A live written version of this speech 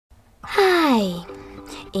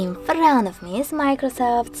In front of me is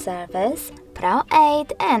Microsoft Surface Pro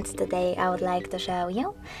 8, and today I would like to show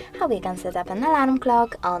you how we can set up an alarm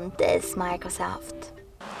clock on this Microsoft.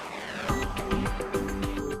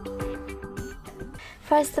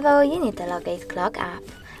 First of all, you need the locate clock app.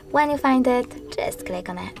 When you find it, just click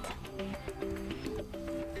on it.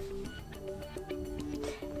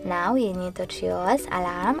 Now you need to choose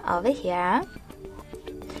alarm over here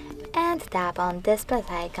and tap on this plus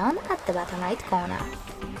icon at the bottom right corner.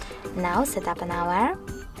 Now set up an hour,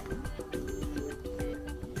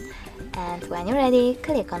 and when you're ready,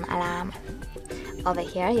 click on alarm. Over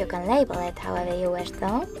here you can label it however you wish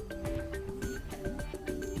to.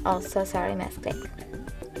 Also, sorry, misclick.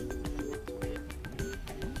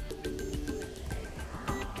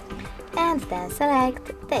 And then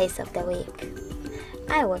select days of the week.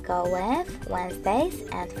 I will go with Wednesdays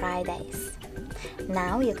and Fridays.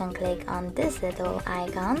 Now you can click on this little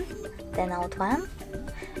icon, the note one,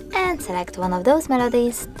 and select one of those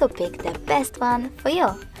melodies to pick the best one for you.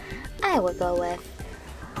 I will go with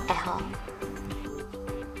Echo.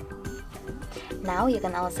 Now you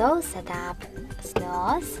can also set up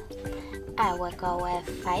snooze. I will go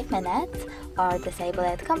with 5 minutes, or disable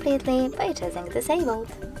it completely by choosing disabled.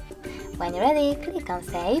 When you're ready, click on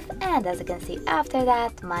save, and as you can see after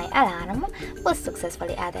that, my alarm was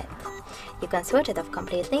successfully added. You can switch it off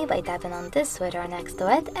completely by tapping on this switcher next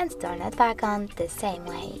to it and turn it back on the same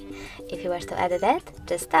way. If you wish to edit it,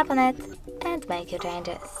 just tap on it and make your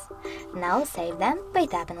changes. Now save them by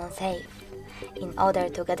tapping on save. In order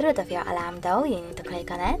to get rid of your alarm though, you need to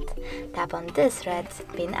click on it, tap on this red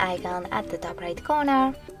pin icon at the top right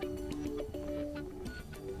corner,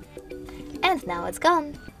 and now it's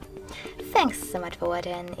gone. Thanks so much for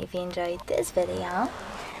watching. If you enjoyed this video,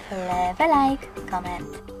 leave a like, comment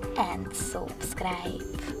and subscribe.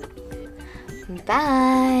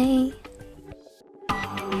 Bye!